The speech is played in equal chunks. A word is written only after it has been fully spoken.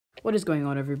What is going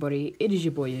on, everybody? It is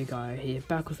your boy Guy here,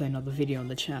 back with another video on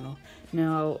the channel.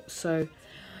 Now,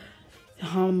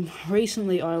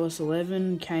 recently iOS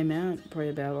 11 came out, probably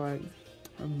about like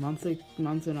a month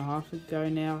and a half ago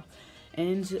now,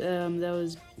 and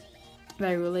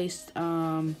they released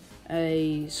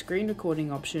a screen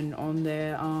recording option on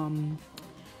their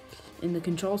in the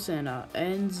control center,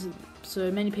 and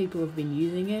so many people have been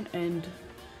using it, and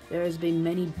there has been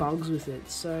many bugs with it.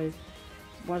 So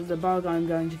the bug I'm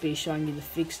going to be showing you the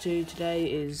fix to today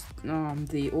is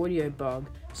the audio bug.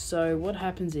 So what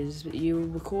happens is you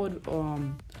record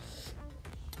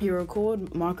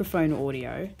microphone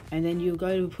audio, and then you'll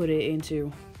go to put it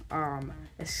into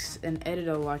an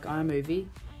editor like iMovie,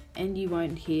 and you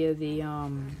won't hear the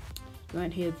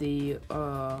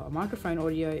microphone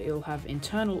audio. It'll have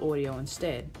internal audio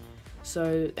instead.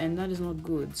 And that is not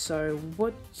good. So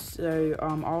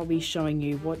I'll be showing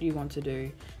you what you want to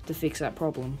do to fix that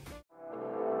problem.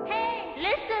 Hey,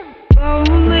 listen.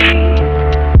 Lonely.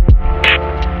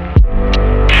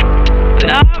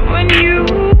 Not when you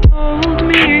hold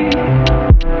me.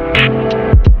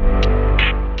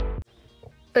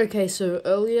 Okay, so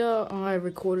earlier I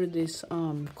recorded this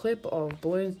clip of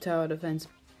Balloon Tower Defense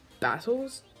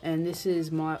battles, and this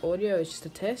is my audio. It's just a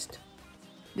test.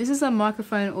 This is a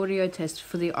microphone audio test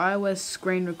for the iOS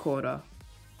screen recorder.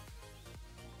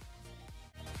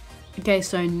 Okay,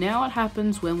 so now what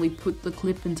happens when we put the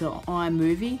clip into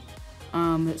iMovie?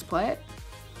 Let's play it.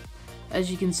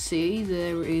 As you can see,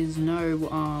 there is no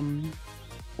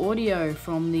audio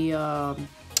from the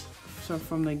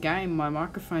game. My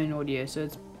microphone audio,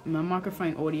 my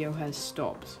microphone audio has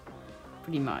stopped,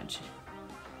 pretty much.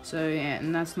 So yeah,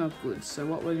 and that's not good. So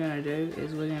what we're gonna do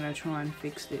is we're gonna try and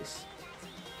fix this.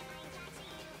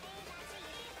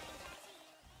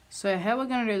 So how we're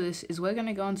going to do this is we're going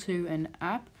to go into an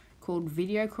app called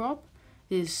Video Crop.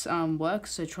 This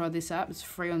works, so try this app. It's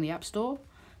free on the App Store.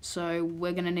 So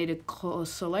we're going to need to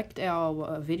select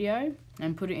our video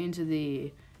and put it into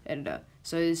the editor.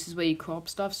 So this is where you crop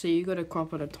stuff. So you got to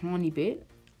crop it a tiny bit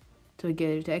to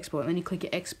get it to export. And then you click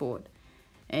Export.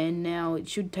 And now it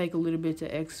should take a little bit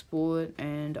to export,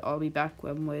 and I'll be back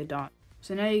when we're done.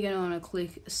 So now you're going to want to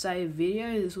click Save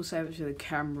Video. This will save it to the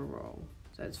camera roll.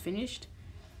 So it's finished.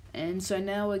 And so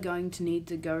now we're going to need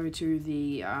to go to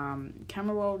the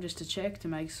camera roll just to check to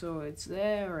make sure it's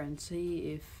there and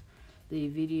see if the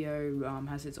video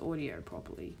has its audio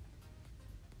properly.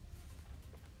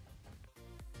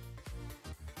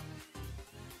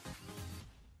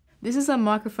 This is a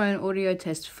microphone audio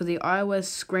test for the iOS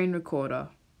screen recorder.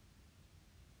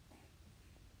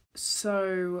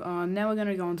 So now we're going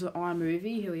to go into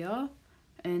iMovie. Here we are.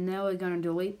 And now we're going to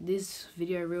delete this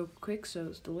video real quick, so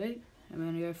let's delete. I'm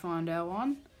going to go find our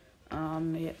one.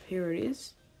 Yep, here it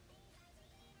is.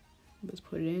 Let's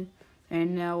put it in.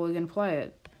 And now we're going to play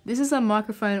it. This is a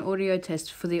microphone audio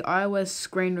test for the iOS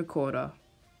screen recorder.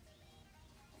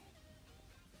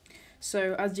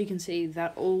 So as you can see,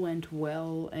 that all went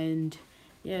well, and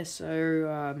yeah,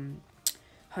 so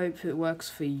hope it works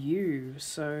for you.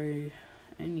 So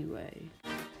anyway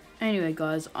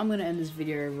guys, I'm going to end this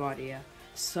video right here.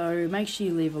 So make sure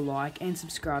you leave a like and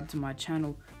subscribe to my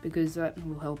channel, because that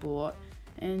will help a lot.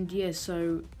 And yeah,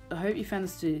 so I hope you found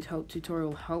this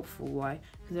tutorial helpful, because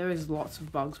there is lots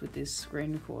of bugs with this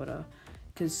screen recorder,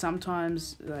 because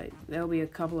sometimes there'll be a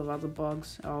couple of other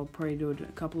bugs. I'll probably do a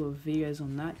couple of videos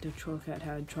on that to work out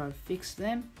how to try to fix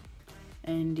them.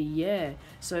 And yeah,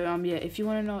 so yeah, if you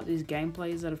want to know what these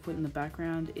gameplays that I've put in the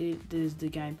background, there's the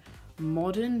game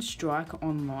Modern Strike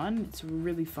Online. It's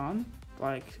really fun,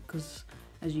 because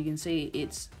as you can see,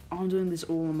 I'm doing this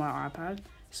all on my iPad,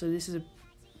 so this is a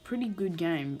pretty good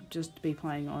game just to be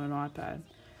playing on an iPad.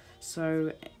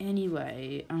 So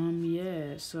anyway,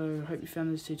 yeah, so hope you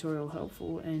found this tutorial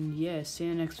helpful, and yeah, see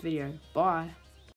you in the next video. Bye.